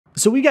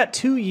So we got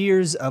 2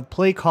 years of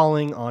play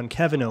calling on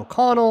Kevin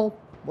O'Connell.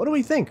 What do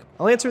we think?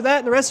 I'll answer that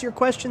and the rest of your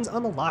questions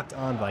on the Locked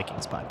On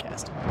Vikings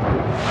podcast.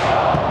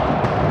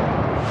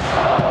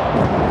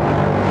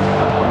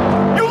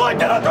 You like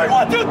that? 3,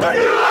 1, 2, 3. You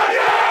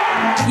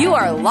like it? You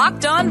are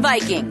Locked On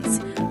Vikings,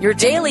 your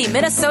daily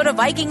Minnesota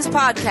Vikings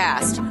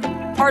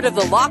podcast. Part of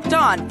the Locked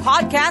On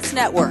Podcast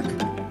Network.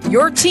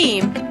 Your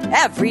team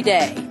every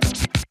day.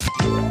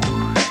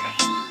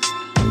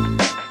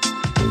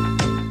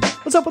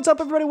 What's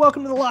up, everybody?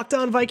 Welcome to the Locked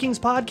On Vikings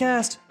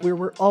podcast, where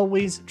we're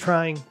always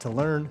trying to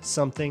learn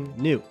something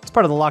new. It's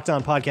part of the Locked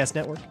On Podcast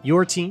Network,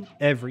 your team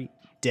every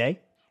day.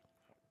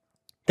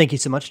 Thank you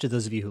so much to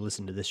those of you who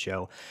listen to this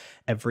show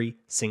every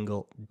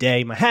single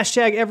day. My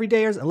hashtag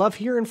everydayers. I love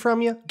hearing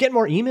from you. Get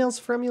more emails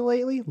from you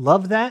lately.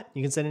 Love that.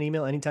 You can send an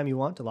email anytime you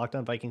want to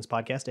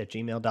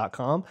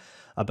lockedonvikingspodcast@gmail.com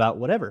about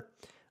whatever.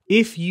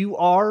 If you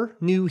are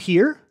new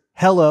here,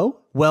 hello,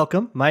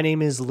 welcome. My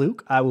name is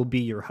Luke. I will be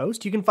your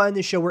host. You can find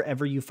this show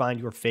wherever you find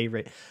your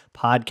favorite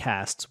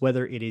podcasts,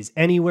 whether it is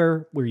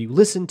anywhere where you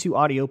listen to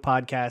audio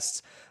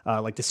podcasts,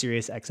 like the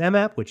SiriusXM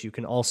app, which you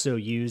can also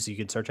use. You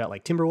can search out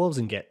like Timberwolves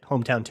and get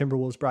Hometown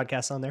Timberwolves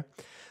broadcasts on there.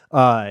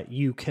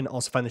 You can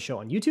also find the show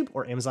on YouTube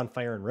or Amazon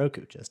Fire and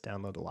Roku. Just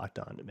download the Locked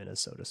On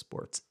Minnesota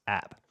Sports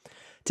app.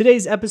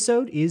 Today's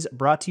episode is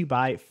brought to you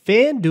by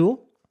FanDuel.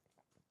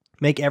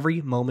 Make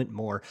every moment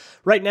more.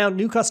 Right now,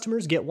 new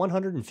customers get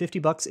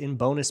 $150 in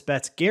bonus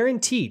bets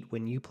guaranteed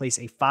when you place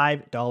a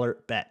 $5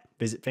 bet.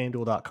 Visit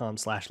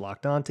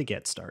FanDuel.com/lockedon to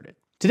get started.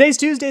 Today's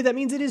Tuesday. That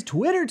means it is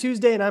Twitter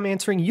Tuesday, and I'm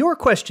answering your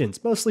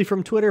questions, mostly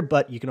from Twitter,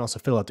 but you can also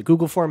fill out the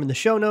Google form in the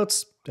show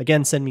notes.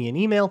 Again, send me an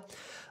email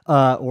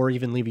or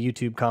even leave a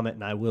YouTube comment,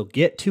 and I will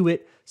get to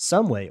it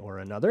some way or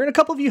another. And a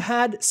couple of you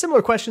had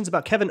similar questions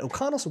about Kevin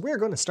O'Connell, so we're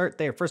going to start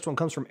there. First one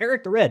comes from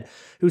Eric the Red,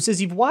 who says,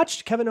 you've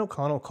watched Kevin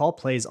O'Connell call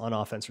plays on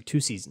offense for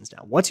 2 seasons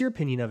now. What's your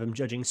opinion of him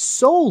judging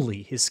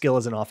solely his skill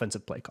as an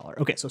offensive play caller?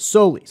 Okay, so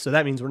solely. So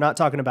that means we're not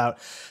talking about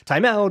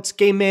timeouts,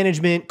 game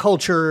management,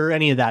 culture,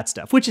 any of that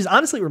stuff, which is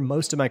honestly where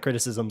most of my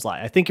criticisms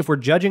lie. I think if we're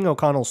judging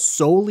O'Connell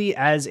solely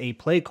as a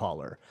play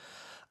caller,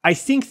 I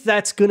think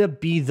that's going to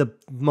be the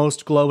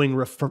most glowing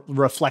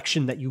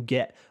reflection that you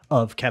get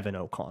of Kevin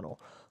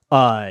O'Connell.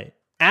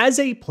 As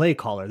a play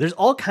caller, there's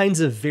all kinds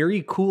of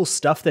very cool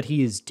stuff that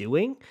he is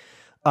doing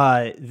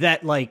that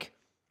like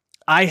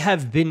I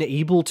have been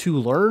able to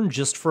learn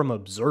just from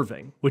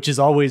observing, which is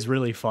always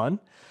really fun.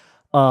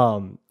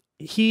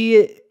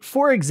 He,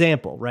 for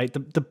example, right,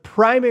 the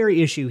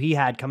primary issue he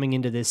had coming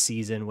into this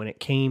season when it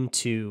came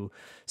to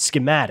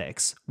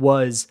schematics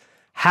was,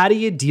 how do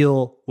you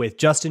deal with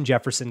Justin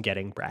Jefferson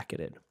getting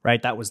bracketed,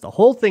 right? That was the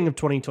whole thing of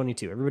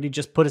 2022. Everybody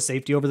just put a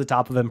safety over the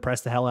top of him, press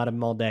the hell out of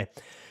him all day.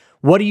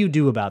 What do you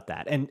do about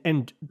that?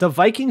 And the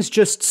Vikings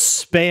just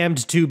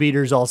spammed 2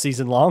 beaters all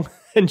season long,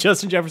 and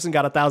Justin Jefferson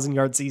got a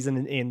 1,000-yard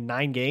season in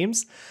 9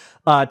 games.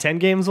 10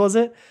 games, was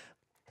it?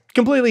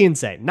 Completely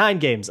insane. 9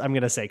 games, I'm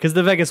going to say, because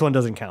the Vegas one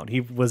doesn't count.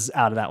 He was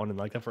out of that one in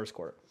like the first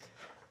quarter.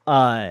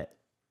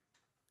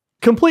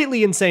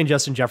 Completely insane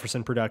Justin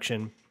Jefferson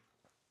production.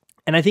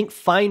 And I think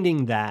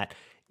finding that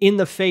in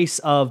the face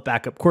of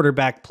backup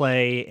quarterback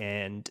play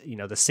and, you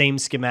know, the same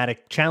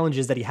schematic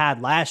challenges that he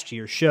had last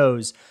year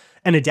shows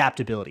an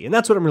adaptability. And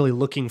that's what I'm really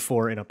looking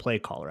for in a play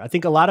caller. I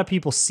think a lot of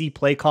people see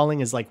play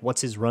calling as like,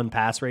 what's his run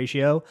pass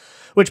ratio,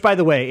 which, by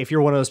the way, if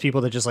you're one of those people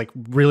that just like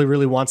really,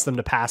 really wants them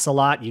to pass a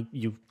lot,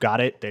 you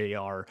got it. They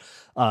are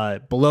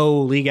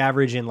below league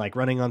average in like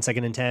running on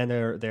 2nd and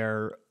 10.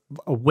 They're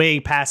a way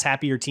pass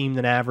happier team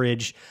than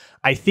average.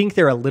 I think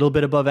they're a little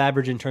bit above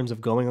average in terms of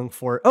going on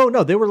for it. Oh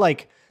no, they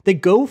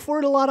go for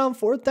it a lot on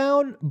 4th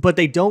down, but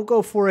they don't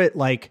go for it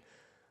like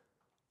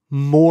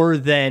more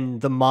than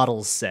the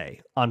models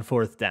say on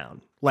 4th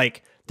down.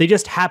 Like they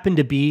just happened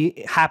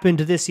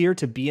this year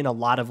to be in a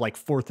lot of like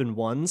 4th and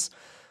 1s,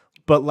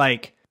 but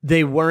like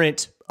they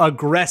weren't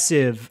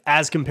aggressive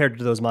as compared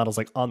to those models,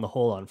 like on the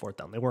whole on 4th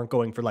down. They weren't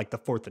going for like the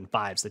 4th and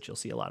 5s that you'll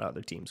see a lot of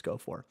other teams go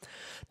for.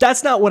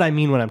 That's not what I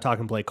mean when I'm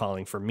talking play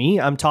calling. For me,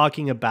 I'm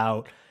talking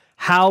about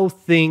how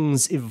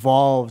things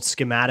evolved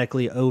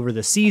schematically over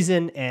the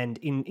season. And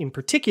in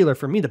particular,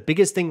 for me, the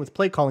biggest thing with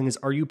play calling is,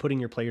 are you putting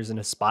your players in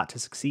a spot to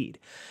succeed?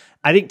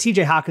 I think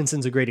TJ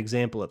Hawkinson's a great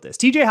example of this.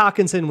 TJ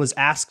Hawkinson was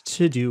asked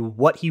to do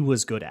what he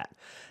was good at.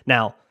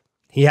 Now,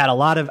 he had a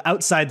lot of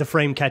outside the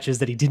frame catches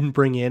that he didn't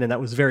bring in, and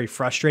that was very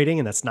frustrating.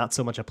 And that's not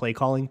so much a play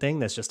calling thing.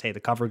 That's just, hey, the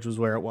coverage was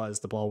where it was.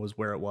 The ball was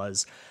where it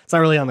was. It's not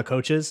really on the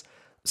coaches.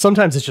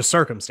 Sometimes it's just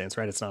circumstance,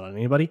 right? It's not on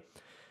anybody.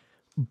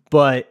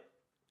 But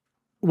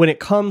when it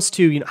comes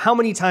to, you know, how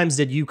many times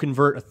did you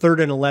convert a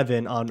 3rd and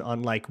 11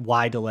 on like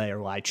Y delay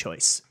or Y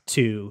choice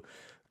to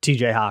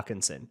TJ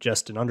Hawkinson?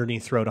 Just an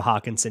underneath throw to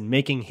Hawkinson,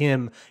 making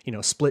him, you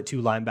know, split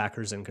 2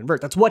 linebackers and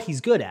convert. That's what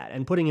he's good at.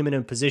 And putting him in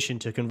a position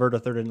to convert a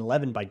 3rd and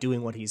 11 by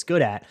doing what he's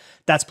good at,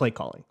 that's play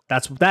calling.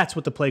 That's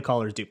what the play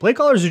callers do. Play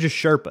callers are just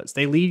Sherpas.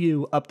 They lead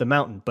you up the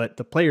mountain, but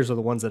the players are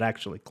the ones that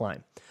actually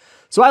climb.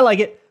 So I like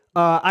it.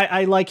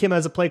 I like him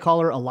as a play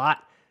caller a lot.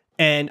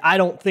 And I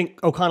don't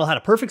think O'Connell had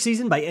a perfect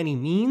season by any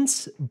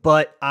means,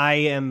 but I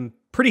am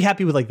pretty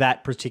happy with like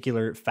that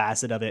particular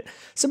facet of it.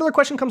 Similar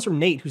question comes from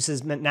Nate, who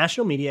says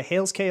national media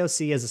hails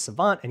KOC as a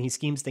savant and he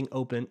schemes things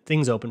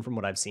open from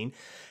what I've seen.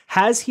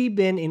 Has he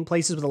been in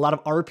places with a lot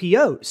of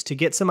RPOs to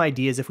get some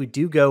ideas if we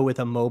do go with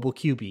a mobile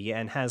QB,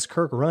 and has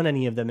Kirk run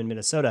any of them in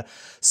Minnesota?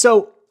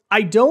 So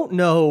I don't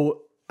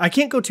know. I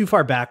can't go too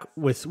far back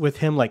with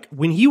him. Like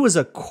when he was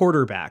a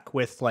quarterback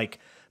with like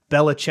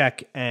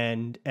Belichick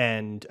and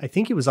I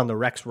think he was on the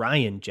Rex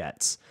Ryan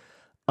Jets.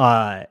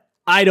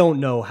 I don't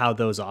know how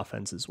those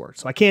offenses work,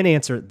 so I can't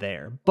answer it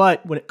there.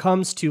 But when it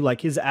comes to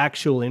like his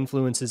actual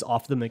influences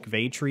off the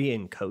McVay tree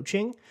in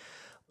coaching,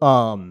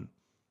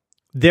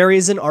 there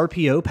is an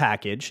RPO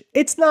package.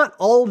 It's not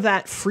all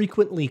that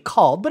frequently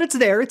called, but it's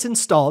there. It's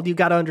installed. You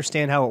got to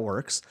understand how it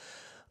works.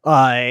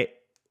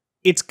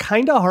 It's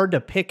kind of hard to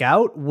pick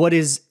out what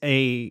is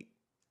a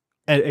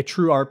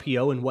true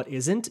RPO and what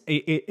isn't,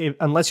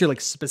 unless you're like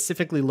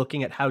specifically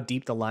looking at how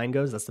deep the line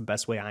goes. That's the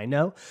best way I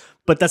know.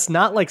 But that's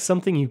not like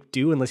something you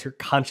do unless you're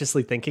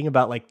consciously thinking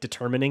about like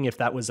determining if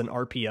that was an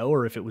RPO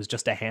or if it was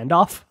just a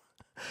handoff.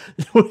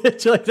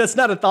 Which, like, that's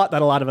not a thought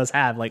that a lot of us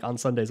have like on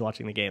Sundays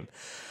watching the game.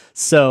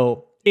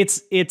 So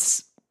it's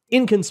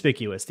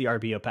inconspicuous, the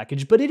RPO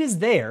package, but it is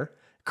there.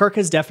 Kirk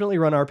has definitely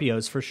run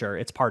RPOs for sure.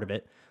 It's part of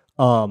it.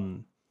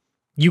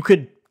 You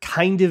could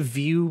kind of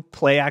view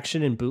play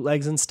action and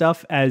bootlegs and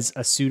stuff as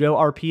a pseudo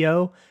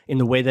RPO in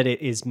the way that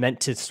it is meant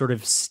to sort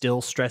of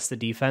still stress the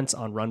defense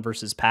on run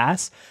versus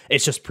pass.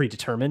 It's just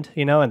predetermined,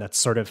 and that's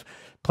sort of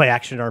play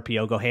action and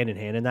RPO go hand in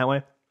hand in that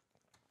way.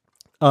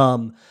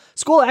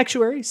 School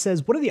Actuary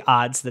says, what are the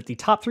odds that the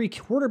top 3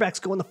 quarterbacks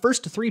go in the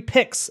first 3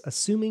 picks,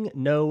 assuming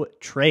no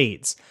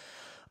trades?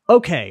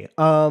 Okay.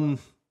 I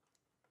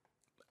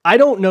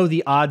don't know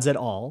the odds at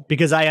all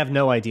because I have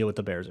no idea what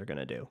the Bears are going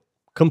to do.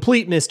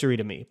 Complete mystery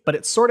to me, but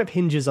it sort of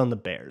hinges on the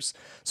Bears.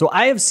 So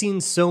I have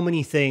seen so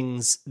many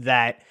things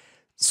that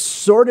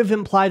sort of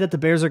imply that the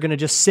Bears are going to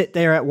just sit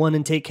there at 1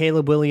 and take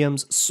Caleb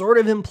Williams, sort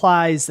of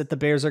implies that the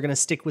Bears are going to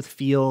stick with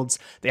Fields.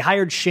 They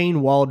hired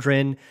Shane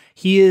Waldron.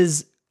 He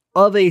is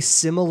of a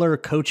similar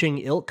coaching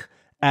ilk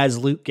as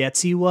Luke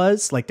Getsy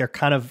was. Like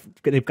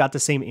they've got the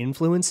same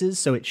influences.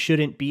 So it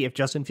shouldn't be, if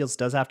Justin Fields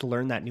does have to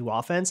learn that new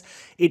offense,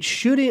 it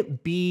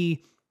shouldn't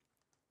be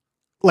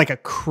like a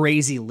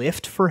crazy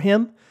lift for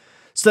him.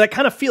 So that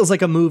kind of feels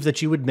like a move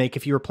that you would make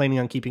if you were planning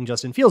on keeping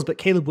Justin Fields, but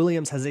Caleb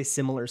Williams has a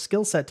similar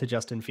skill set to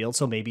Justin Fields,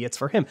 so maybe it's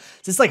for him.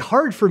 So it's like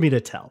hard for me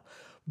to tell.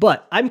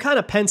 But I'm kind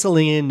of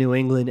penciling in New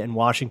England and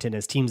Washington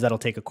as teams that'll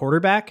take a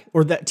quarterback,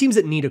 or that teams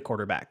that need a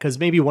quarterback, because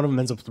maybe one of them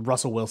ends up with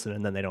Russell Wilson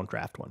and then they don't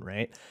draft one,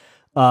 right?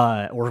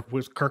 Or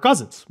with Kirk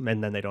Cousins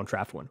and then they don't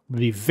draft one. It would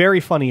be very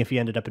funny if he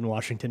ended up in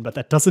Washington, but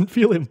that doesn't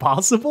feel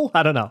impossible.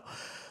 I don't know.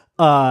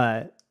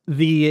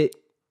 The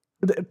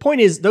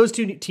point is, those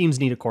two teams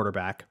need a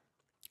quarterback.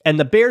 And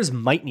the Bears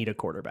might need a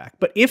quarterback.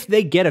 But if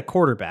they get a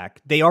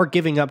quarterback, they are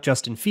giving up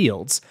Justin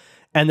Fields.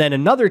 And then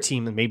another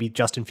team, and maybe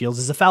Justin Fields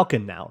is a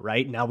Falcon now,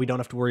 right? Now we don't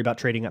have to worry about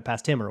trading up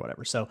past him or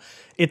whatever. So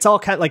it's all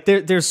kind of like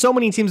there's so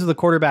many teams with a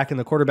quarterback, and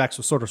the quarterbacks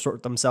will sort of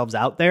sort themselves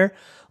out there.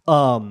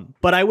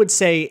 But I would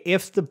say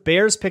if the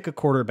Bears pick a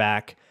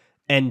quarterback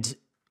and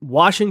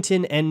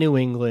Washington and New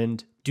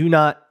England do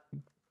not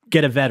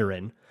get a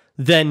veteran,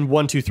 then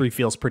 1, 2, 3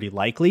 feels pretty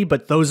likely.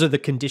 But those are the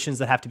conditions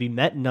that have to be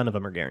met. None of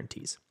them are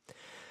guarantees.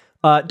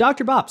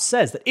 Dr. Bob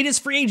says that it is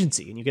free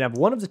agency, and you can have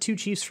one of the 2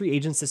 Chiefs free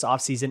agents this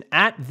offseason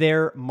at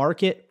their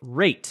market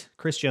rate,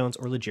 Chris Jones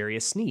or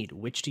L'Jarius Sneed.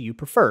 Which do you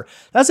prefer?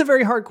 That's a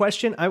very hard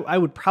question. I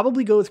would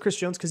probably go with Chris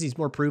Jones because he's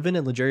more proven,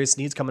 and L'Jarius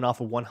Sneed's coming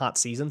off of one hot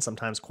season.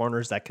 Sometimes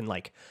corners that can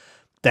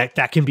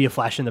that can be a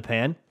flash in the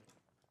pan.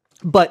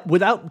 But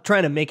without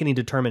trying to make any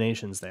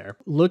determinations there,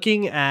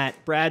 looking at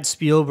Brad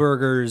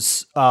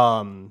Spielberger's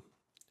and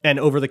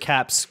Over the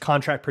Cap's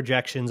contract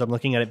projections, I'm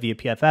looking at it via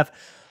PFF.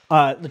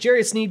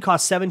 L'Jarius Sneed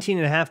costs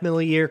 $17.5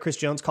 million a year. Chris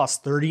Jones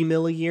costs $30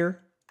 million a year.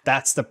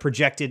 That's the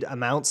projected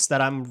amounts that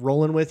I'm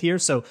rolling with here.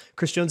 So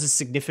Chris Jones is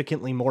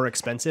significantly more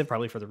expensive,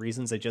 probably for the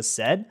reasons I just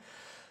said.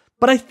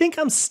 But I think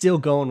I'm still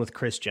going with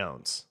Chris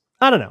Jones.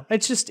 I don't know.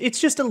 It's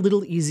just a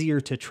little easier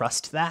to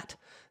trust that.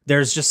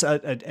 There's just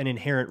an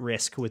inherent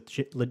risk with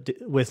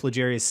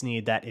L'Jarius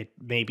Sneed that it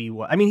may be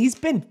what. I mean, he's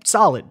been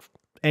solid,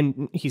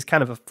 and he's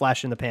kind of a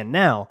flash in the pan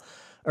now.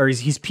 Or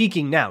he's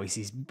peaking now.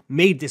 He's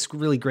made this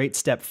really great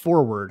step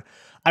forward.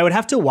 I would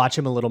have to watch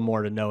him a little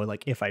more to know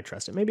like if I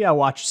trust him. Maybe I'll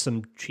watch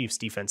some Chiefs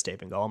defense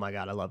tape and go, oh my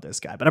God, I love this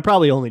guy. But I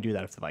probably only do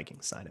that if the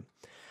Vikings sign him.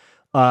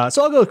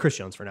 So I'll go with Chris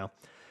Jones for now.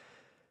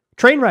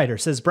 Train Rider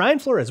says, Brian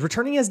Flores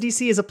returning as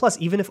DC is a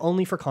plus, even if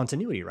only for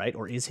continuity, right?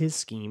 Or is his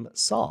scheme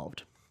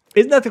solved?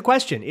 Isn't that the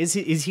question? Is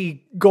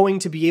he going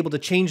to be able to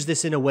change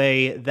this in a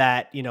way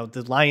that,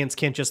 the Lions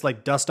can't just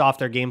like dust off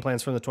their game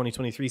plans from the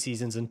 2023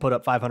 seasons and put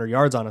up 500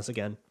 yards on us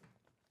again?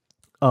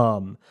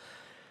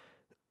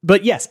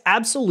 But yes,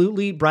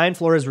 absolutely. Brian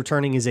Flores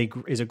returning is a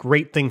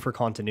great thing for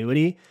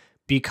continuity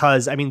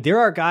because I mean, there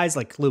are guys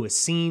like Lewis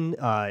Seen,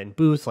 and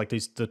Booth, like the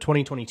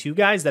 2022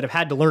 guys that have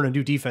had to learn a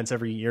new defense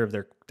every year of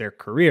their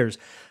careers.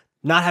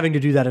 not having to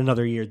do that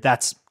another year,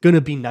 that's going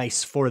to be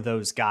nice for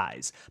those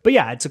guys. But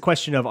yeah, it's a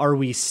question of, are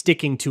we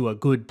sticking to a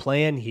good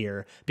plan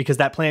here? Because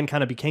that plan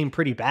kind of became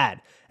pretty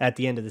bad at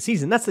the end of the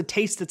season. That's the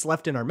taste that's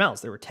left in our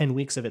mouths. There were 10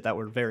 weeks of it that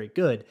were very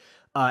good.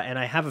 And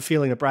I have a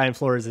feeling that Brian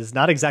Flores is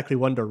not exactly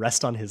one to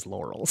rest on his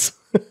laurels.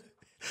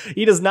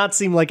 He does not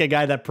seem like a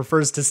guy that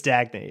prefers to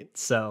stagnate.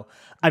 So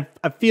I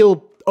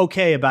feel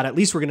okay about at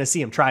least we're going to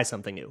see him try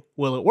something new.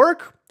 Will it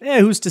work?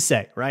 Who's to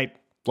say, right?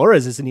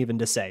 Flores isn't even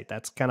to say.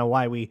 That's kind of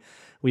why we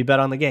bet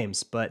on the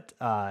games. But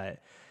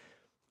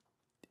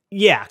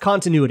yeah,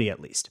 continuity at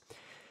least.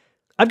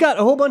 I've got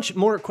a whole bunch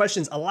more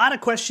questions, a lot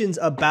of questions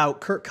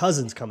about Kirk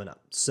Cousins coming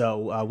up.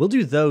 So we'll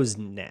do those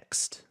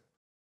next.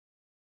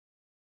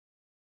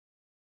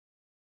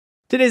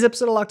 Today's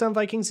episode of Locked On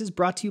Vikings is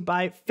brought to you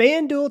by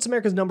FanDuel. It's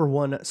America's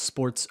 #1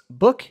 sports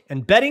book,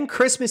 and betting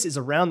Christmas is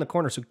around the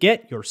corner, so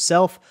get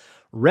yourself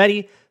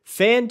ready.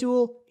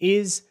 FanDuel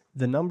is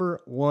the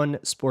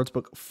 #1 sports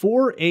book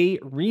for a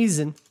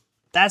reason.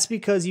 That's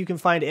because you can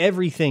find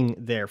everything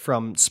there,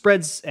 from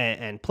spreads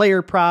and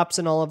player props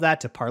and all of that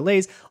to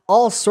parlays,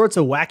 all sorts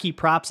of wacky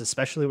props,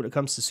 especially when it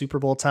comes to Super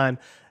Bowl time.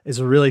 Is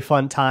a really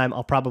fun time.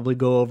 I'll probably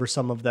go over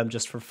some of them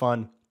just for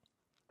fun,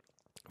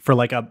 for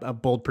like a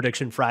bold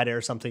prediction Friday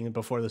or something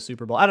before the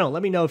Super Bowl. I don't know.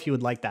 Let me know if you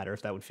would like that, or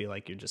if that would feel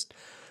like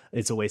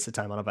it's a waste of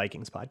time on a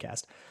Vikings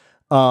podcast.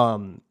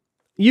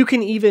 You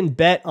can even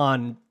bet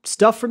on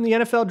stuff from the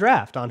NFL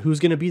draft, on who's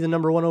going to be the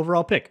 #1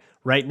 overall pick.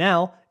 Right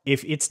now,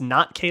 if it's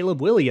not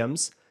Caleb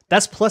Williams,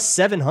 that's plus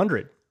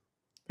 700.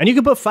 And you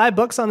can put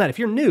 $5 on that. If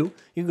you're new,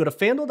 you can go to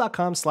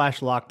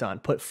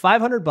FanDuel.com/lockedon. Put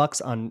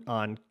 $500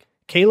 on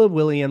Caleb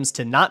Williams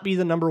to not be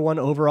the #1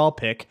 overall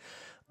pick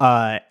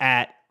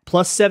at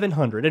plus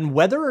 700. And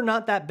whether or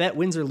not that bet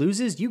wins or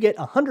loses, you get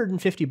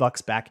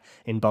 $150 back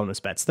in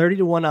bonus bets.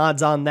 30-1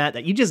 odds on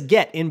that you just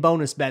get in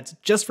bonus bets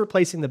just for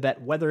placing the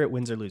bet, whether it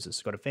wins or loses.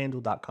 So go to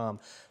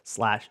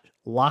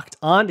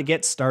FanDuel.com/lockedon to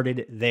get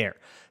started there.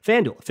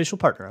 FanDuel, official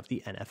partner of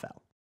the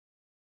NFL.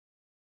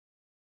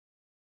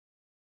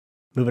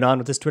 Moving on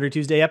with this Twitter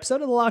Tuesday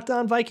episode of the Locked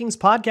On Vikings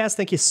podcast.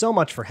 Thank you so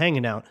much for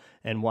hanging out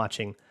and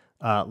watching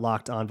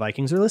Locked On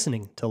Vikings, or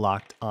listening to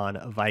Locked On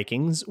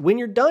Vikings. When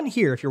you're done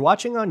here, if you're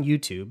watching on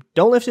YouTube,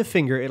 don't lift a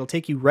finger. It'll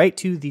take you right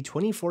to the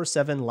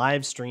 24/7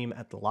 live stream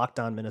at the Locked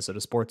On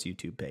Minnesota Sports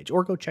YouTube page,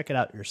 or go check it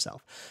out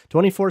yourself.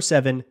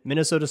 24/7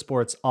 Minnesota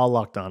Sports, all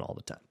locked on all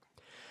the time.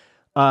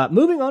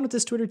 Moving on with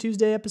this Twitter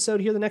Tuesday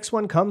episode here, the next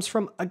one comes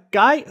from a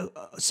guy.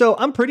 So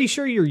I'm pretty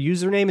sure your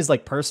username is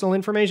like personal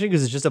information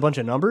because it's just a bunch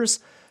of numbers.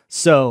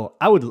 So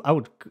I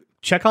would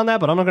check on that,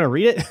 but I'm not going to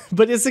read it.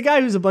 But it's a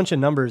guy who's a bunch of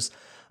numbers.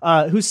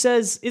 Who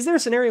says, is there a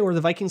scenario where the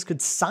Vikings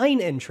could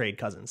sign and trade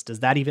Cousins? Does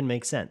that even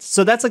make sense?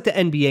 So that's like the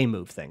NBA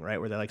move thing, right?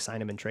 Where they like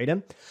sign him and trade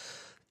him.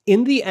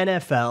 In the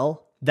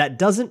NFL, that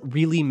doesn't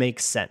really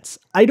make sense.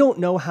 I don't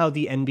know how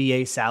the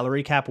NBA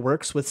salary cap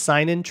works with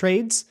sign and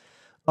trades.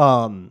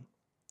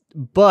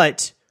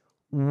 But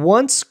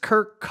once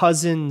Kirk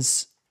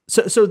Cousins,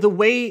 so the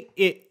way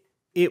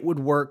it would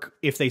work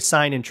if they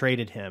sign and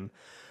traded him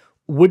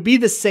would be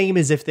the same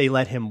as if they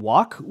let him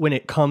walk when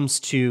it comes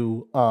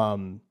to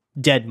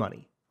dead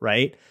money.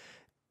 Right.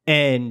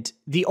 And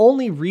the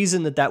only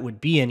reason that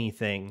would be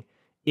anything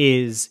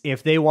is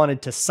if they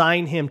wanted to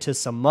sign him to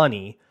some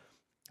money,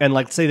 and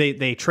like say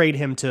they trade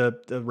him to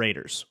the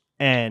Raiders,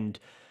 and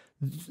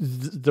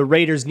the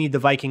Raiders need the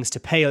Vikings to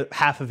pay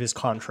half of his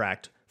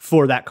contract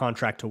for that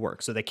contract to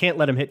work. So they can't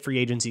let him hit free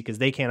agency because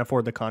they can't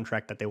afford the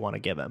contract that they want to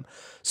give him.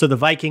 So the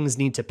Vikings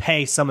need to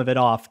pay some of it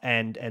off,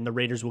 and the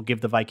Raiders will give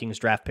the Vikings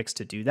draft picks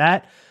to do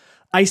that.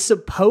 I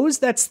suppose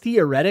that's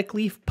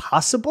theoretically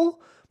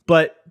possible,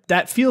 but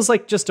that feels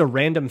like just a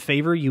random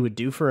favor you would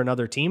do for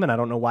another team. And I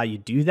don't know why you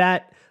do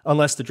that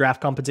unless the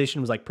draft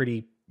compensation was like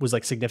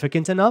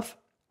significant enough.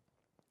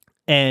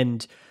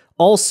 And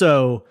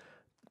also,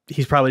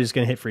 he's probably just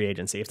going to hit free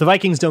agency. If the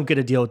Vikings don't get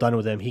a deal done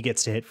with him, he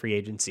gets to hit free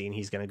agency, and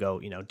he's going to go,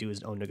 do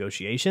his own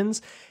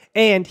negotiations,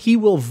 and he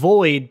will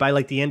void by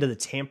like the end of the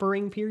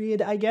tampering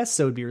period, I guess.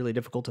 So it'd be really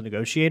difficult to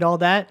negotiate all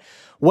that.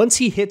 Once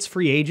he hits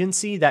free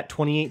agency, that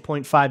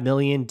 $28.5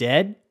 million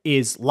dead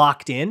is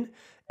locked in.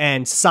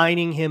 And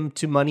signing him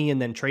to money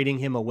and then trading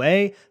him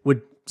away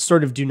would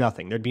sort of do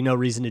nothing. There'd be no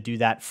reason to do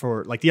that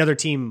for, like, the other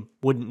team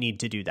wouldn't need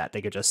to do that.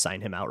 They could just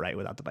sign him outright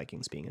without the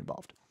Vikings being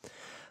involved.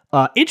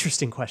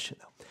 Interesting question,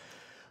 though.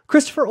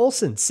 Christopher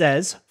Olson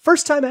says,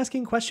 first time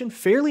asking question,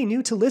 fairly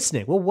new to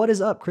listening. Well, what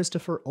is up,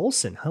 Christopher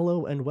Olson?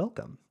 Hello and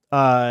welcome.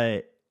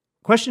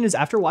 Question is,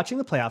 after watching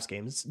the playoffs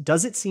games,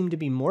 does it seem to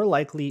be more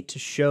likely to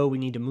show we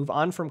need to move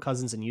on from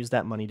Cousins and use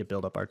that money to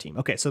build up our team?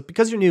 Okay, so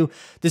because you're new,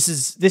 this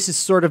is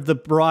sort of the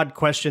broad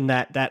question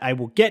that I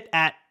will get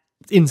at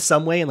in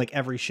some way in like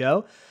every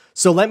show.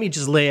 So let me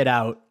just lay it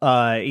out,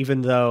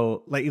 even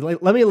though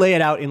let me lay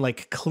it out in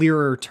like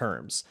clearer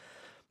terms.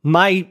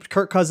 My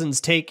Kirk Cousins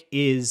take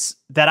is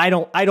that I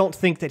don't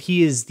think that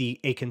he is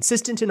a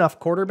consistent enough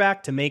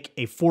quarterback to make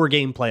a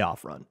 4-game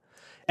playoff run.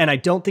 And I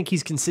don't think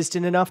he's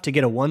consistent enough to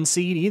get a 1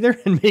 seed either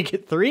and make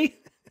it 3.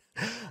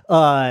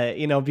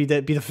 Be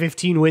the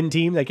 15-win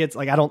team that gets,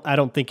 like, I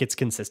don't think it's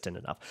consistent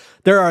enough.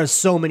 There are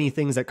so many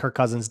things that Kirk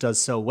Cousins does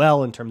so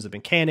well in terms of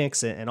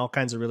mechanics and all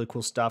kinds of really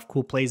cool stuff,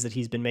 cool plays that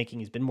he's been making.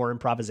 He's been more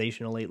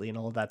improvisational lately and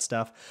all of that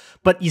stuff.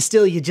 But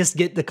you just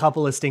get the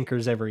couple of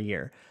stinkers every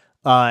year.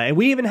 And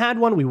we even had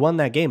one, we won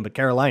that game, but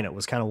Carolina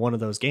was kind of one of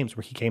those games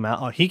where he came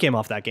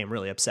off that game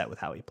really upset with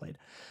how he played.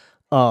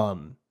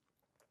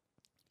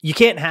 You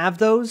can't have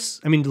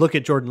those. I mean, look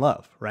at Jordan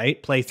Love,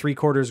 right? Play 3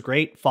 quarters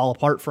great, fall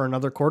apart for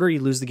another quarter, you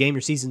lose the game,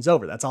 your season's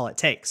over. That's all it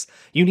takes.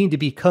 You need to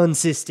be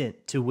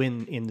consistent to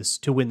win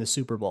the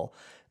Super Bowl.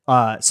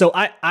 So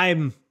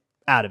I'm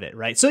out of it,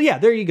 right? So yeah,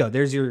 there you go.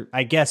 There's your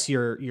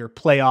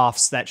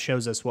playoffs that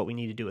shows us what we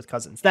need to do with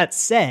Cousins. That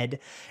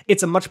said,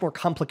 it's a much more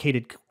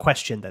complicated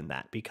question than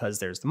that, because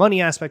there's the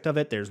money aspect of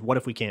it. There's what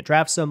if we can't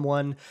draft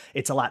someone?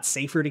 It's a lot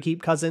safer to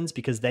keep Cousins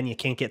because then you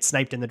can't get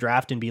sniped in the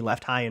draft and be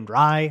left high and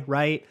dry,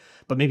 right?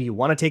 But maybe you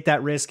want to take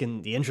that risk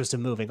in the interest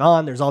of moving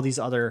on. There's all these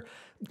other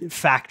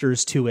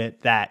factors to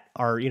it that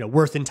are,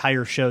 worth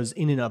entire shows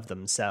in and of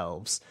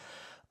themselves.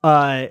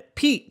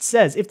 Pete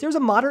says, if there's a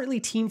moderately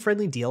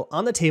team-friendly deal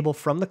on the table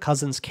from the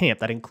Cousins camp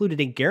that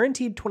included a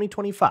guaranteed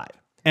 2025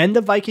 and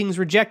the Vikings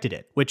rejected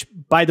it, which,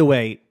 by the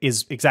way,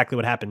 is exactly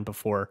what happened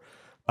before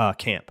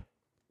camp.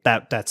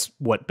 That's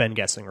what Ben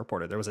Gessling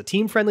reported. There was a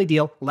team-friendly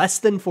deal, less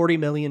than $40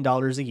 million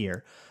a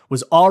year,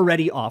 was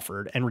already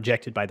offered and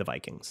rejected by the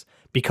Vikings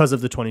because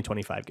of the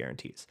 2025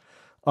 guarantees.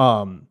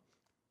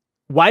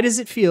 Why does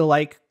it feel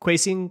like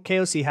Kwesi and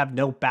KOC have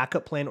no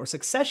backup plan or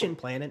succession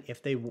plan? And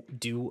if they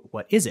do,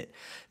 what is it?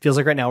 Feels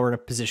like right now we're in a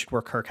position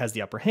where Kirk has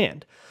the upper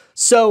hand.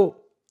 So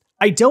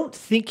I don't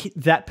think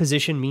that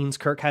position means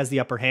Kirk has the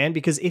upper hand,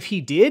 because if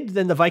he did,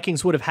 then the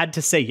Vikings would have had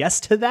to say yes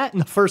to that in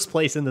the first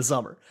place in the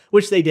summer,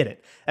 which they didn't.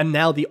 And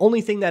now the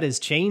only thing that has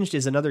changed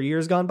is another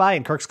year's gone by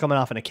and Kirk's coming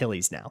off an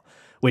Achilles now,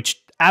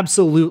 which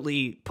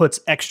absolutely puts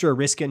extra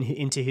risk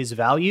into his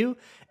value.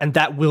 And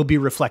that will be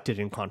reflected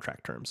in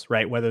contract terms,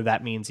 right? Whether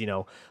that means,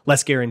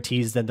 less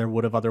guarantees than there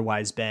would have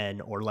otherwise been,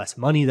 or less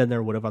money than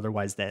there would have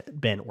otherwise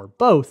been, or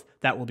both,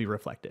 that will be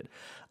reflected.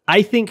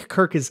 I think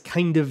Kirk is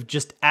kind of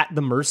just at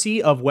the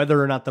mercy of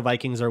whether or not the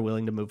Vikings are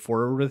willing to move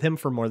forward with him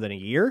for more than a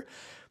year.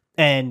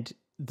 And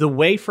the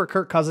way for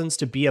Kirk Cousins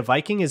to be a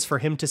Viking is for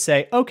him to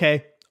say,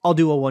 okay, I'll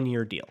do a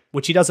 1-year deal,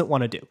 which he doesn't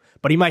want to do,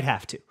 but he might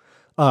have to.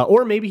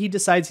 Or maybe he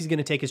decides he's going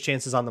to take his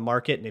chances on the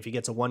market. And if he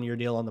gets a 1-year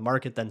deal on the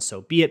market, then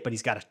so be it, but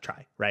he's got to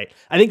try, right?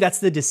 I think that's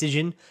the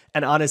decision.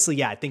 And honestly,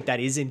 yeah, I think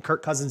that is in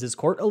Kirk Cousins'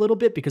 court a little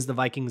bit, because the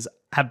Vikings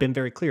have been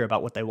very clear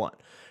about what they want.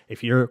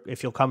 If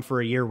you'll come for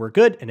a year, we're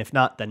good. And if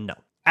not, then no.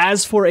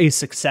 As for a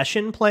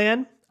succession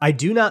plan, I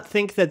do not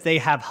think that they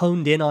have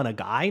honed in on a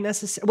guy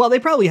necessarily. Well, they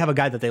probably have a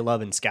guy that they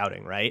love in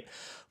scouting, right?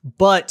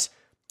 But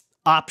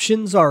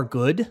options are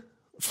good.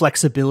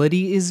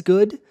 Flexibility is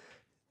good.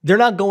 They're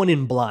not going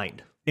in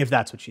blind, if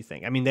that's what you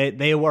think. I mean,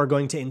 they are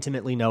going to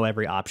intimately know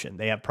every option.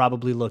 They have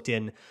probably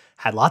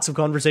had lots of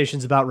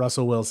conversations about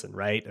Russell Wilson,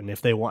 right? And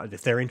if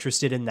they're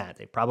interested in that,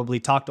 they probably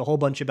talked a whole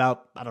bunch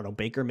about, I don't know,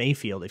 Baker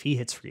Mayfield, if he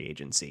hits free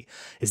agency.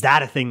 Is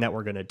that a thing that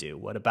we're going to do?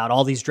 What about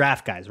all these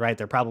draft guys, right?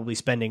 They're probably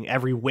spending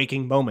every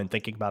waking moment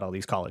thinking about all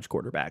these college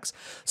quarterbacks.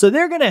 So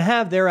they're going to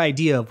have their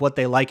idea of what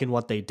they like and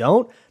what they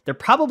don't. They're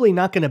probably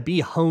not going to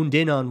be honed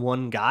in on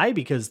one guy,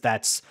 because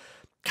that's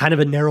kind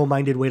of a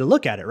narrow-minded way to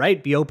look at it,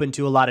 right? Be open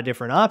to a lot of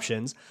different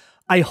options.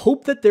 I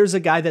hope that there's a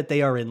guy that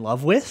they are in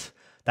love with.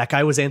 That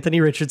guy was Anthony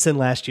Richardson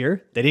last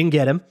year. They didn't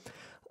get him.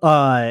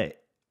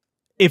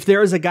 If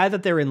there is a guy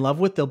that they're in love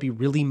with, they'll be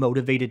really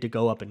motivated to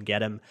go up and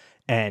get him.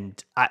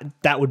 And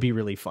that would be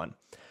really fun.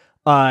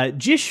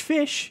 Jish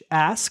Fish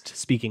asked,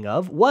 speaking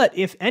of, what,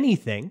 if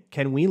anything,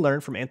 can we learn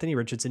from Anthony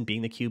Richardson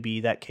being the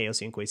QB that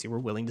KOC and Kwesi were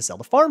willing to sell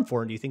the farm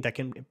for? And do you think that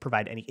can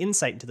provide any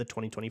insight into the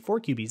 2024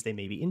 QBs they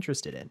may be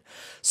interested in?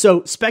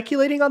 So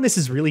speculating on this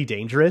is really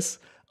dangerous,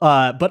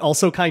 but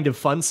also kind of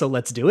fun. So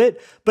let's do it.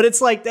 But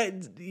it's like that.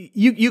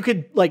 You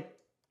could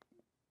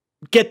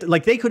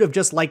they could have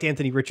just liked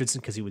Anthony Richardson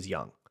because he was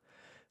young,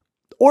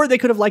 or they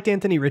could have liked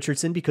Anthony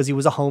Richardson because he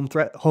was a home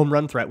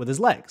run threat with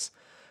his legs.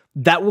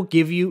 That will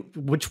give you,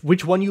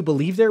 which one you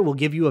believe there will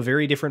give you a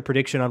very different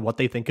prediction on what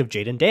they think of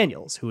Jaden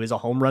Daniels, who is a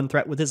home run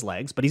threat with his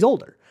legs, but he's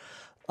older.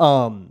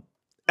 So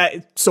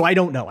I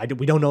don't know.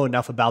 We don't know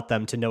enough about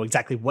them to know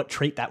exactly what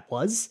trait that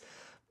was,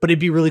 but it'd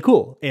be really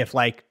cool if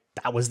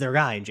that was their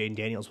guy and Jaden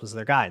Daniels was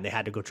their guy and they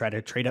had to go try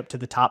to trade up to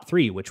the top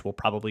 3, which will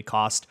probably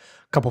cost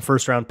a couple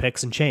first-round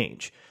picks and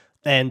change.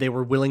 And they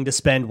were willing to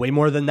spend way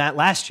more than that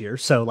last year.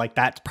 So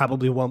that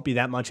probably won't be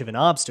that much of an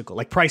obstacle.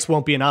 Price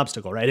won't be an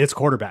obstacle, right? It's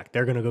quarterback.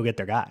 They're going to go get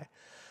their guy.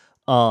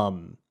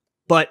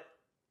 But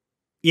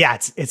yeah,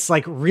 it's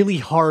really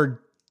hard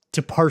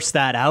to parse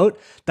that out.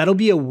 That'll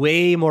be a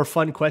way more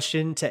fun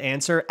question to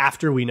answer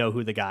after we know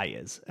who the guy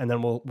is. And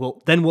then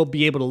we'll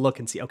be able to look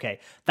and see, okay,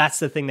 that's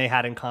the thing they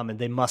had in common.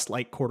 They must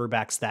like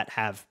quarterbacks that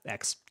have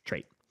X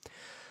trait.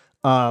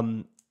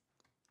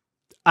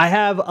 I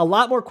have a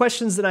lot more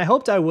questions than I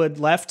hoped I would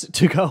left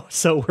to go.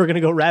 So we're going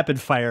to go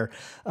rapid fire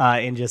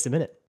in just a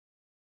minute.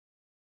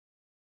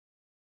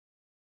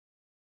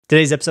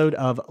 Today's episode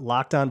of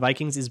Locked On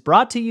Vikings is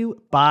brought to you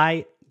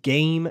by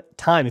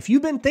Gametime. If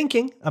you've been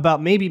thinking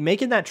about maybe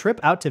making that trip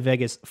out to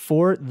Vegas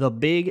for the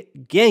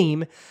big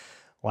game,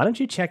 why don't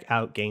you check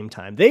out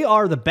Gametime? They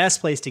are the best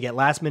place to get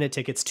last-minute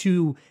tickets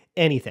to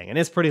anything, and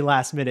it's pretty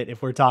last minute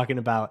if we're talking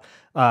about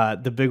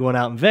the big one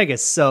out in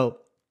Vegas. So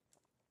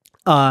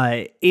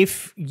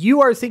if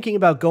you are thinking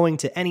about going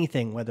to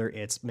anything, whether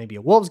it's maybe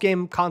a Wolves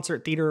game,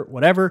 concert, theater,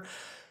 whatever,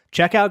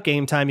 check out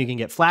Gametime. You can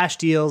get flash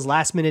deals,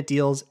 last-minute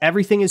deals.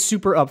 Everything is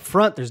super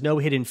upfront. There's no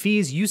hidden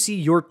fees. You see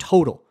your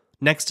total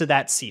next to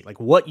that seat, like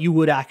what you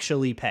would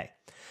actually pay.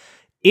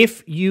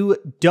 If you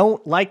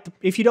don't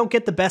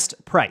get the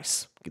best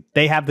price,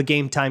 they have the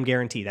Gametime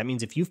guarantee. That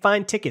means if you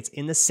find tickets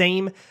in the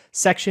same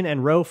section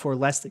and row for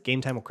less,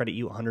 Gametime will credit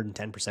you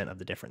 110% of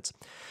the difference.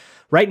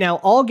 Right now,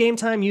 all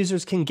Gametime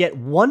users can get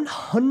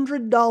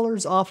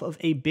 $100 off of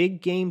a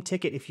big game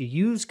ticket if you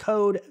use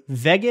code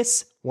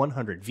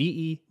VEGAS100,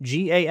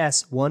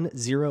 VEGAS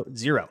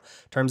 100.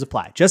 Terms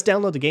apply. Just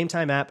download the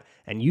Gametime app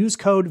and use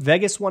code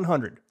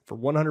VEGAS100 for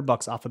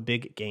 $100 off a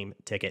big game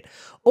ticket.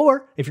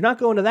 Or if you're not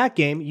going to that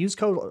game, use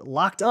code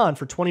LOCKED ON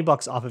for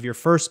 $20 off of your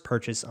first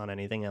purchase on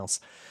anything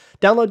else.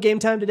 Download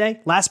Gametime today.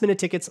 Last minute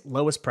tickets,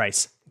 lowest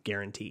price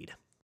guaranteed.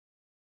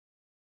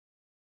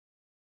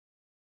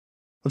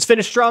 Let's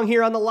finish strong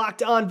here on the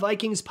Locked On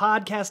Vikings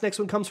podcast. Next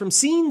one comes from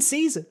Scene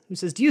Season, who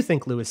says, do you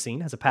think Lewis Scene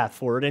has a path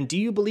forward? And do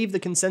you believe the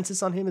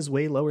consensus on him is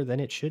way lower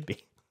than it should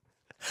be?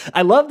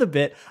 I love the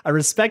bit. I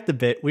respect the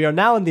bit. We are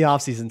now in the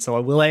offseason, so I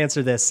will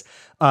answer this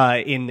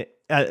in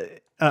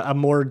a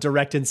more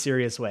direct and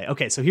serious way.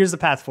 Okay, so here's the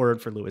path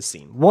forward for Lewis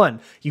Scene. One,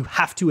 you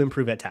have to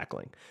improve at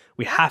tackling.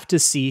 We have to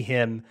see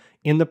him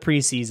in the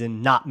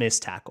preseason not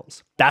miss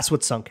tackles. That's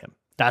what sunk him.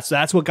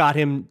 That's what got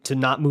him to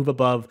not move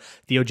above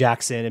Theo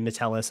Jackson and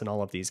Metellus and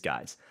all of these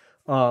guys.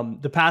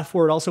 The path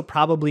forward also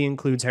probably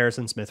includes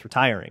Harrison Smith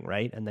retiring,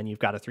 right? And then you've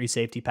got a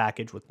 3-safety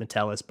package with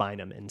Metellus,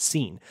 Bynum, and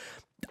Scene.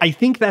 I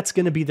think that's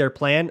going to be their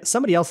plan.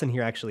 Somebody else in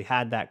here actually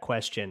had that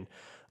question.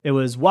 It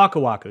was Waka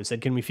Waka who said,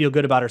 can we feel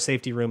good about our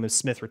safety room if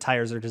Smith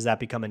retires, or does that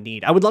become a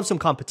need? I would love some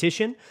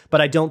competition, but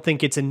I don't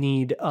think it's a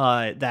need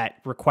that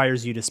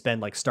requires you to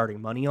spend like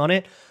starting money on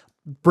it.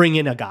 Bring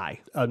in a guy,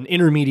 an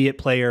intermediate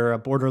player, a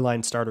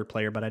borderline starter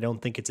player, but I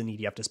don't think it's a need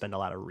you have to spend a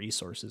lot of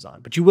resources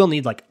on. But you will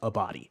need like a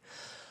body.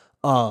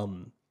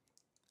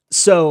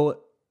 So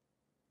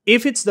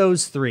if it's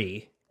those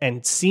three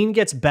and Scene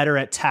gets better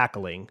at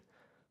tackling,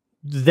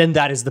 then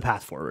that is the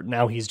path forward.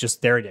 Now he's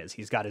just, there it is.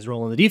 He's got his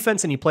role in the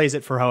defense and he plays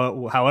it for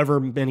however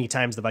many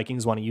times the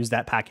Vikings want to use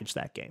that package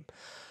that game.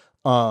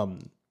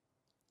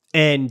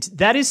 And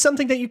that is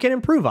something that you can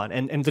improve on.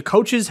 And the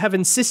coaches have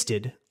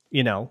insisted,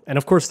 you know, and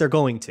of course they're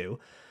going to,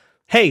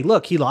 hey,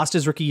 look, he lost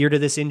his rookie year to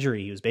this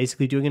injury. He was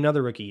basically doing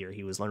another rookie year.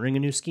 He was learning a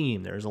new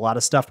scheme. There's a lot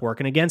of stuff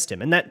working against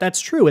him. And that's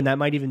true. And that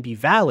might even be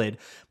valid,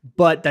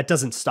 but that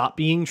doesn't stop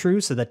being true.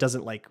 So that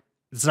doesn't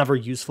it's never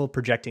useful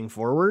projecting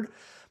forward.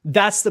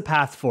 That's the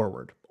path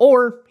forward.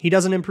 Or he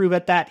doesn't improve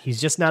at that. He's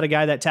just not a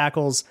guy that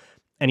tackles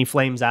and he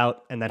flames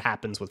out. And that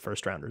happens with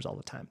first rounders all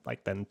the time.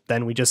 Like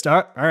then we just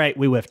are, all right,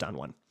 we whiffed on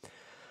one.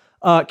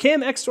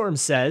 Cam X-Storm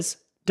says,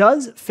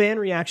 does fan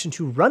reaction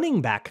to running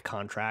back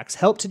contracts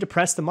help to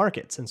depress the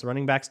market? Since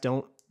running backs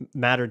don't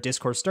matter,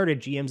 discourse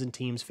started, GMs and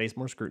teams face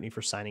more scrutiny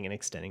for signing and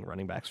extending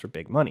running backs for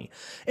big money.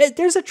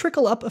 There's a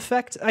trickle-up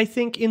effect, I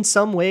think, in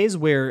some ways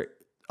where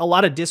a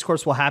lot of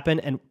discourse will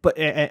happen, but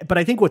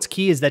I think what's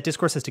key is that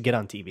discourse has to get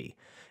on TV.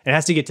 It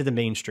has to get to the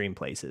mainstream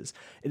places.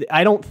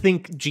 I don't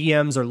think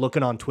GMs are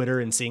looking on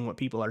Twitter and seeing what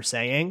people are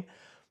saying,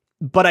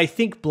 but I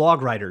think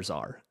blog writers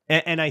are.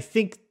 And I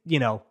think, you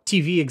know,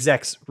 TV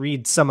execs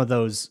read some of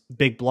those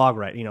big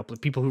blog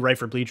people who write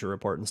for Bleacher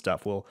Report and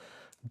stuff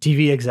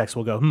TV execs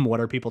will go, what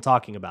are people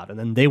talking about? And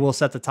then they will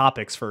set the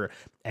topics for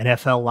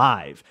NFL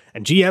Live.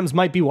 And GMs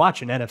might be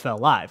watching NFL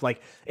Live.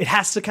 Like, it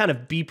has to kind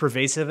of be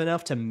pervasive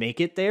enough to make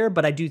it there.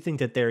 But I do think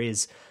that there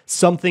is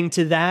something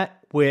to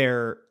that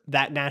where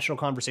that national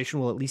conversation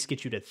will at least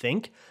get you to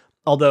think.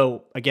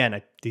 Although,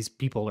 again, these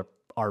people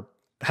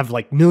have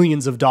like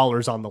millions of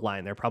dollars on the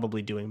line. They're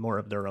probably doing more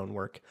of their own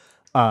work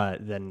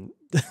than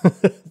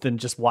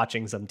just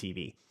watching some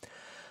TV.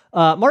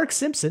 Mark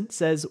Simpson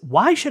says,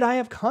 why should I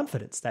have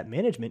confidence that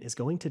management is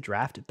going to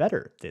draft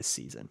better this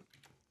season?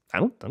 I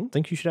don't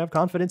think you should have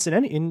confidence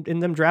in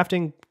them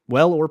drafting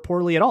well or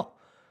poorly at all.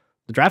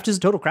 The draft is a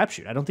total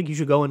crapshoot. I don't think you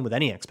should go in with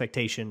any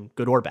expectation,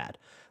 good or bad.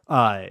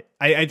 I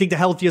think the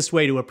healthiest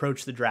way to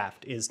approach the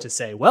draft is to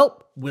say,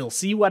 well, we'll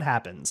see what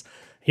happens.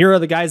 Here are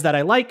the guys that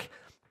I like.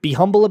 Be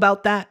humble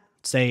about that.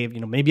 Say,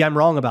 maybe I'm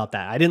wrong about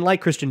that. I didn't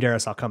like Christian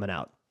Darrisaw coming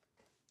out.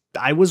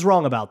 I was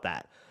wrong about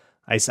that.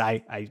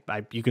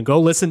 You can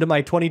go listen to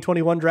my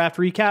 2021 draft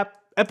recap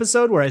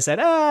episode where I said,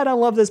 I don't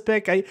love this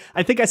pick. I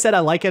think I said I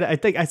like it. I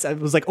think I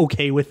was like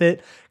okay with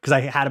it because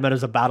I had him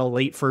as about a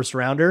late first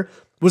rounder.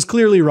 Was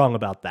clearly wrong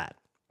about that.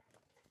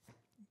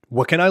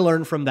 What can I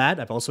learn from that?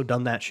 I've also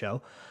done that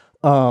show.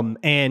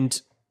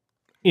 And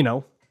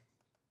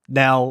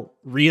now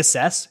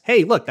reassess.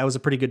 Hey, look, that was a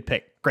pretty good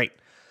pick. Great.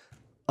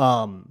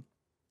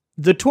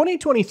 The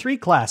 2023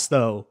 class,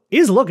 though,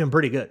 is looking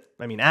pretty good.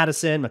 I mean,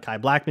 Addison,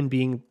 Mekhi Blackman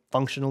being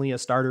functionally a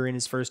starter in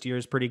his first year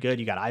is pretty good.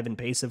 You got Ivan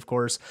Pace, of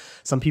course.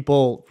 Some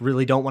people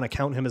really don't want to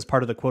count him as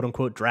part of the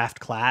quote-unquote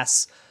draft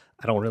class.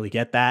 I don't really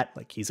get that.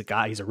 Like, he's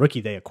a rookie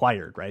they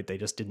acquired, right? They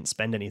just didn't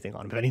spend anything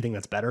on him. If anything,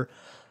 that's better.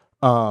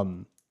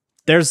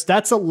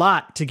 That's a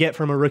lot to get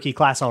from a rookie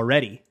class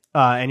already.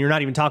 And you're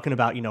not even talking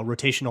about,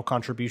 rotational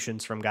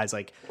contributions from guys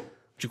like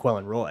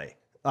Jaquelin Roy.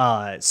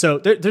 So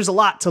there's a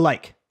lot to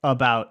like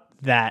about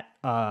that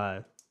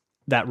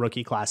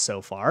rookie class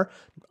so far.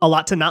 A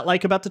lot to not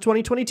like about the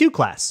 2022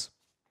 class.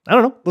 I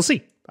don't know. We'll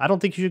see. I don't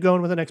think you should go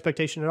in with an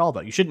expectation at all,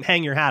 though. You shouldn't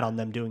hang your hat on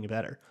them doing it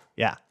better.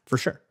 Yeah, for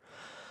sure.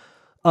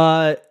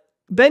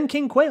 Ben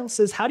King Quayle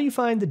says, how do you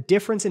find the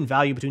difference in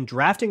value between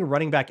drafting a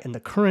running back and the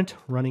current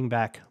running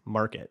back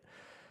market?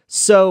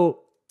 So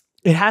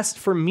it has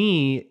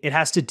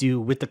to do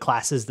with the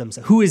classes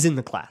themselves. Who is in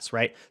the class,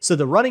 right? So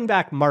the running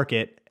back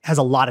market has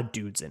a lot of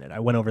dudes in it. I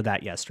went over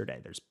that yesterday.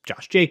 There's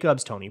Josh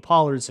Jacobs, Tony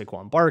Pollard,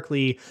 Saquon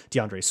Barkley,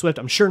 DeAndre Swift.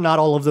 I'm sure not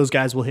all of those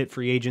guys will hit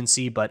free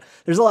agency, but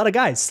there's a lot of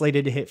guys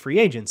slated to hit free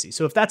agency.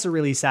 So if that's a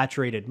really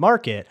saturated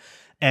market,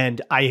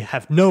 and I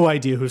have no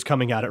idea who's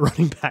coming out at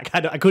running back,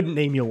 I couldn't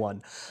name you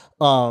one.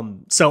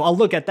 So I'll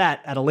look at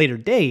that at a later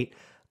date.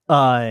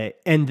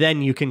 And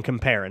then you can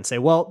compare and say,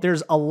 well,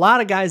 there's a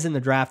lot of guys in the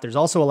draft. There's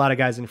also a lot of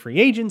guys in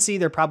free agency.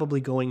 They're probably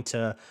going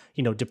to,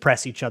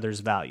 depress each other's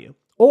value.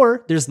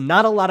 Or there's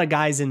not a lot of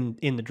guys in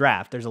the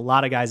draft. There's a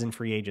lot of guys in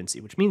free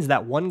agency, which means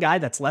that one guy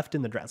that's left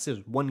in the draft, so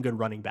there's one good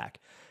running back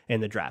in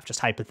the draft,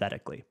 just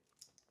hypothetically.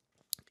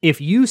 If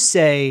you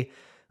say,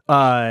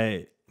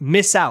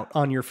 miss out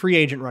on your free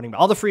agent running back,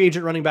 all the free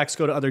agent running backs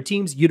go to other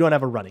teams, you don't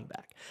have a running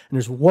back. And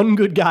there's one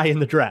good guy in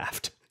the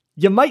draft.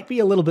 You might be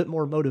a little bit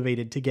more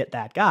motivated to get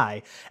that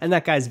guy, and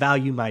that guy's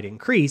value might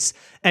increase.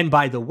 And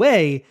by the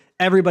way,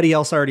 everybody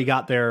else already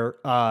got their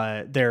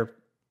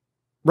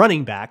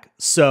running back,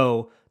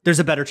 so there's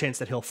a better chance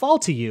that he'll fall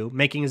to you,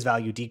 making his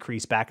value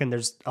decrease back. And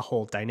there's a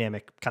whole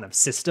dynamic kind of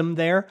system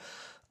there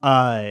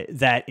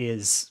that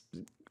is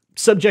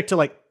subject to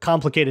like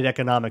complicated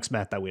economics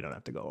math that we don't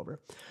have to go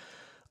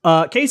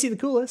over. Casey the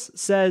Coolest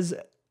says,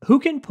 you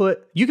can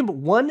put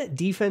one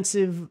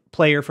defensive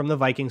player from the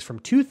Vikings from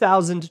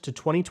 2000 to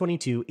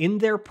 2022 in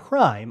their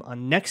prime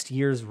on next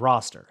year's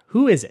roster.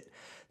 Who is it?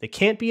 They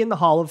can't be in the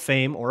Hall of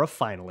Fame or a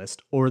finalist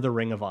or the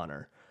Ring of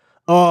Honor.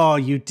 Oh,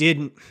 you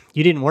didn't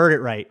word it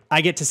right.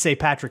 I get to say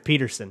Patrick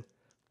Peterson.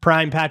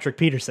 Prime Patrick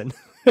Peterson.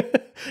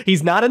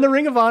 He's not in the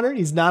Ring of Honor.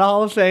 He's not a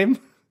Hall of Fame.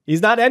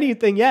 He's not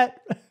anything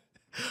yet.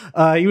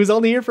 He was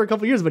only here for a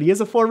couple years, but he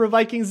is a former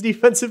Vikings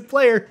defensive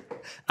player.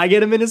 I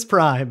get him in his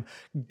prime.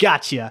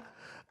 Gotcha.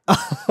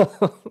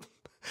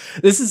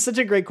 This is such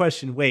a great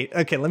question. Wait,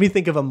 okay, let me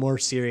think of a more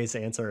serious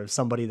answer of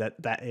somebody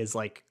that is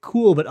like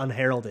cool but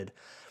unheralded.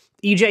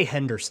 EJ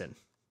Henderson.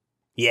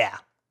 Yeah.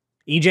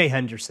 EJ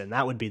Henderson.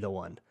 That would be the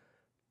one.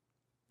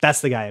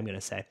 That's the guy I'm going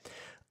to say.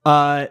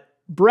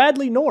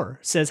 Bradley Knorr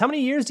says, how many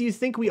years do you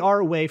think we are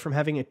away from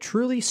having a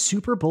truly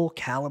Super Bowl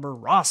caliber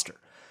roster?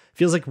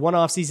 Feels like one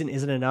offseason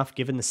isn't enough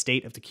given the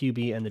state of the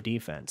QB and the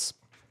defense.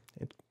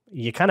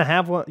 You kind of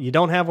have one. You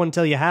don't have one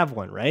until you have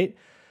one, right?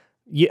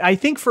 I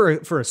think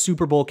for a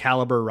Super Bowl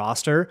caliber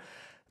roster,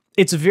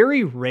 it's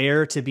very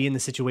rare to be in the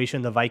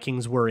situation the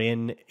Vikings were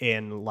in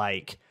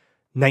like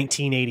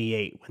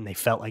 1988 when they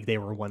felt like they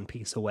were one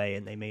piece away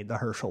and they made the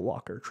Herschel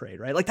Walker trade,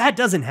 right? Like that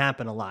doesn't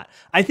happen a lot.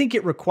 I think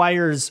it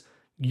requires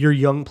your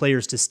young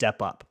players to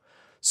step up.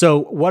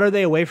 So what are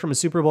they away from a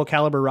Super Bowl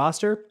caliber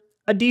roster?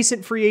 A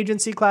decent free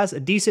agency class,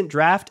 a decent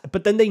draft,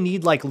 but then they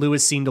need like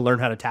Lewis Seen to learn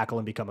how to tackle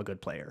and become a good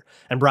player.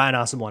 And Brian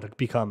Asamoah to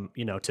become,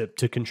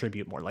 to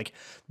contribute more. Like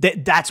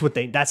that's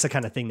the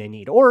kind of thing they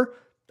need. Or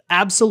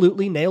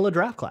absolutely nail a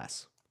draft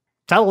class.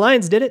 That's how the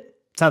Lions did it.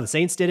 It's how the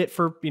Saints did it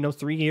for,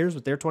 3 years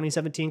with their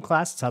 2017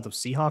 class. It's how the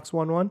Seahawks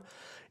won one.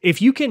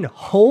 If you can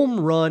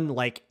home run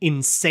like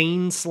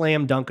insane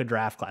slam dunk a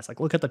draft class, like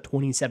look at the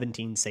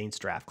 2017 Saints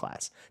draft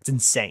class. It's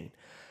insane.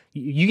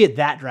 You get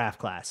that draft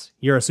class,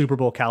 you're a Super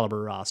Bowl caliber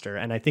roster.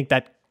 And I think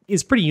that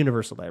is pretty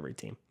universal to every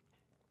team.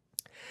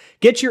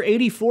 Get your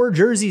 84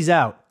 jerseys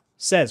out,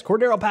 says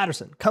Cordero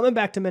Patterson, coming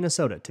back to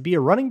Minnesota to be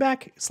a running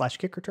back /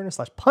 kick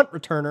returner / punt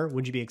returner.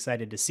 Would you be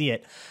excited to see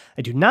it?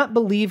 I do not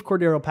believe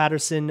Cordero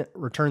Patterson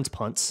returns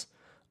punts.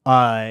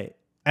 As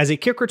a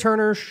kick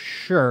returner,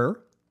 sure.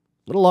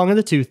 A little long in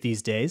the tooth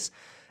these days.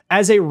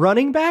 As a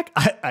running back,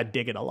 I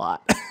dig it a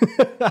lot.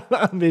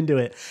 I'm into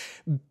it.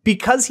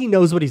 Because he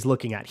knows what he's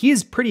looking at. He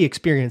is pretty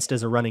experienced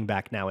as a running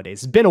back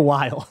nowadays. It's been a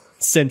while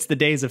since the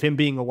days of him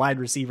being a wide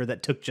receiver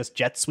that took just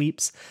jet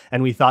sweeps,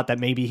 and we thought that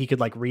maybe he could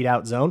like read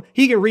out zone.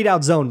 He can read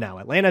out zone now.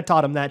 Atlanta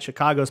taught him that.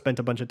 Chicago spent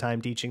a bunch of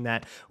time teaching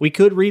that. We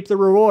could reap the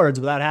rewards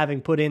without having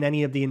put in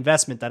any of the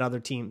investment that other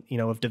team,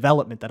 of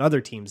development that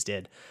other teams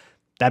did.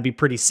 That'd be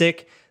pretty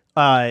sick.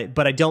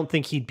 But I don't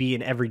think he'd be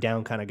an every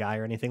down kind of guy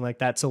or anything like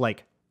that. So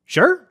like,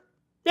 sure.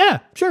 Yeah,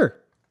 sure.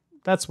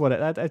 That's what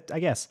I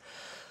guess.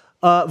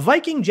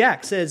 Viking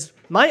Jack says,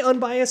 my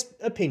unbiased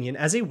opinion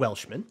as a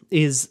Welshman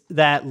is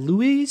that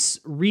Louis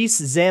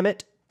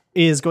Rees-Zammit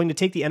is going to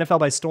take the NFL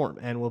by storm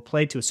and will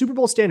play to a Super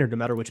Bowl standard no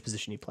matter which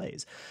position he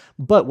plays.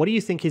 But what do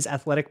you think his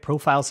athletic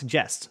profile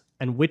suggests?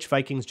 And which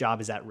Vikings job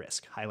is at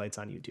risk? Highlights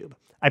on YouTube.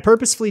 I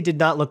purposefully did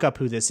not look up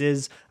who this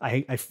is.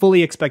 I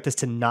fully expect this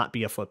to not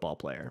be a football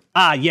player.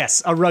 Ah,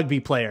 yes, a rugby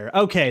player.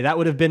 Okay, that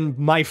would have been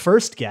my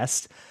first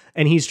guess.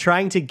 And he's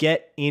trying to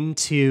get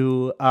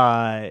into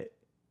the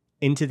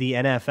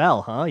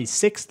NFL, huh? He's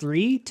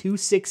 6'3",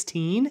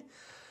 216.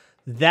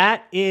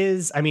 That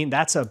is, I mean,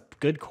 that's a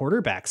good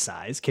quarterback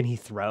size. Can he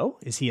throw?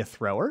 Is he a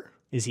thrower?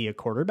 Is he a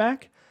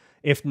quarterback?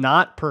 If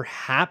not,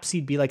 perhaps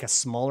he'd be like a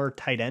smaller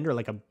tight end or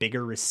like a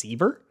bigger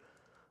receiver.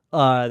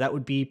 That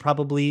would be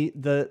probably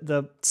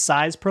the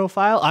size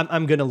profile.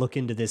 I'm going to look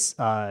into this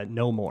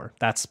no more.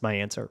 That's my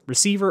answer.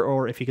 Receiver,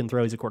 or if he can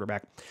throw, he's a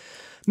quarterback.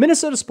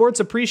 Minnesota Sports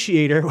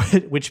Appreciator,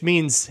 which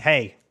means,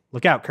 hey,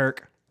 look out,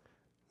 Kirk.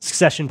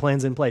 Succession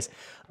plans in place.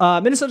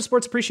 Minnesota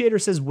Sports Appreciator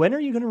says, when are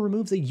you going to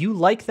remove the "you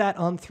like that"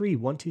 on 3?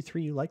 1, 2,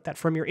 3, you like that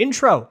from your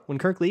intro when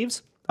Kirk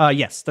leaves?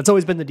 Yes, that's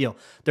always been the deal.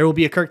 There will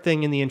be a Kirk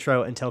thing in the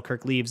intro until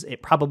Kirk leaves.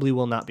 It probably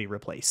will not be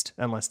replaced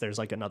unless there's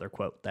like another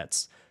quote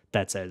that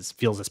says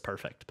feels as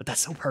perfect, but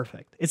that's so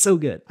perfect. It's so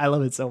good. I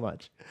love it so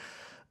much.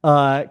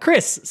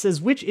 Chris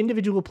says, which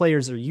individual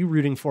players are you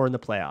rooting for in the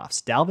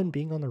playoffs? Dalvin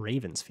being on the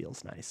Ravens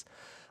feels nice.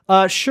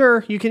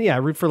 Sure, you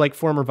can, root for like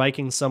former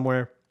Vikings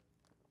somewhere.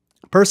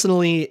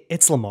 Personally,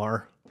 it's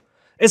Lamar.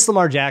 It's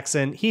Lamar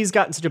Jackson. He's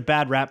gotten such a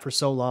bad rap for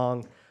so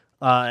long.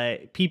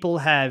 People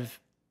have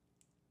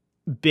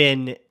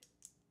been,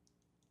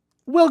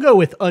 we'll go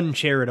with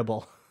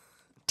uncharitable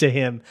to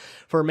him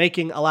for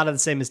making a lot of the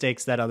same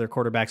mistakes that other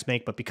quarterbacks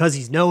make, but because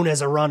he's known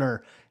as a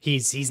runner,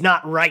 he's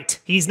not right.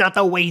 He's not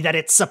the way that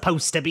it's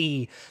supposed to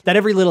be. That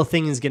every little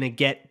thing is going to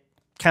get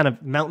kind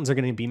of, mountains are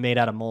going to be made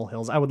out of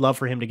molehills. I would love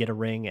for him to get a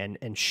ring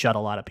and shut a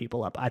lot of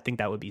people up. I think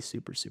that would be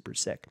super, super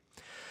sick.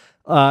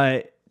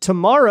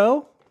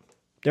 Tomorrow,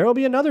 there will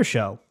be another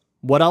show.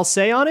 What I'll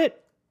say on it,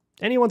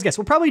 anyone's guess.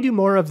 We'll probably do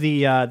more of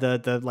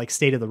the like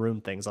state of the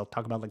room things. I'll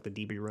talk about like the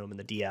DB room and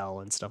the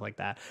DL and stuff like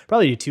that.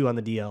 Probably do 2 on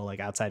the DL, like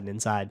outside and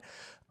inside.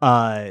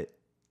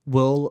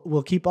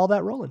 We'll keep all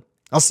that rolling.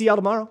 I'll see y'all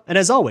tomorrow. And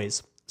as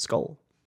always, Skol.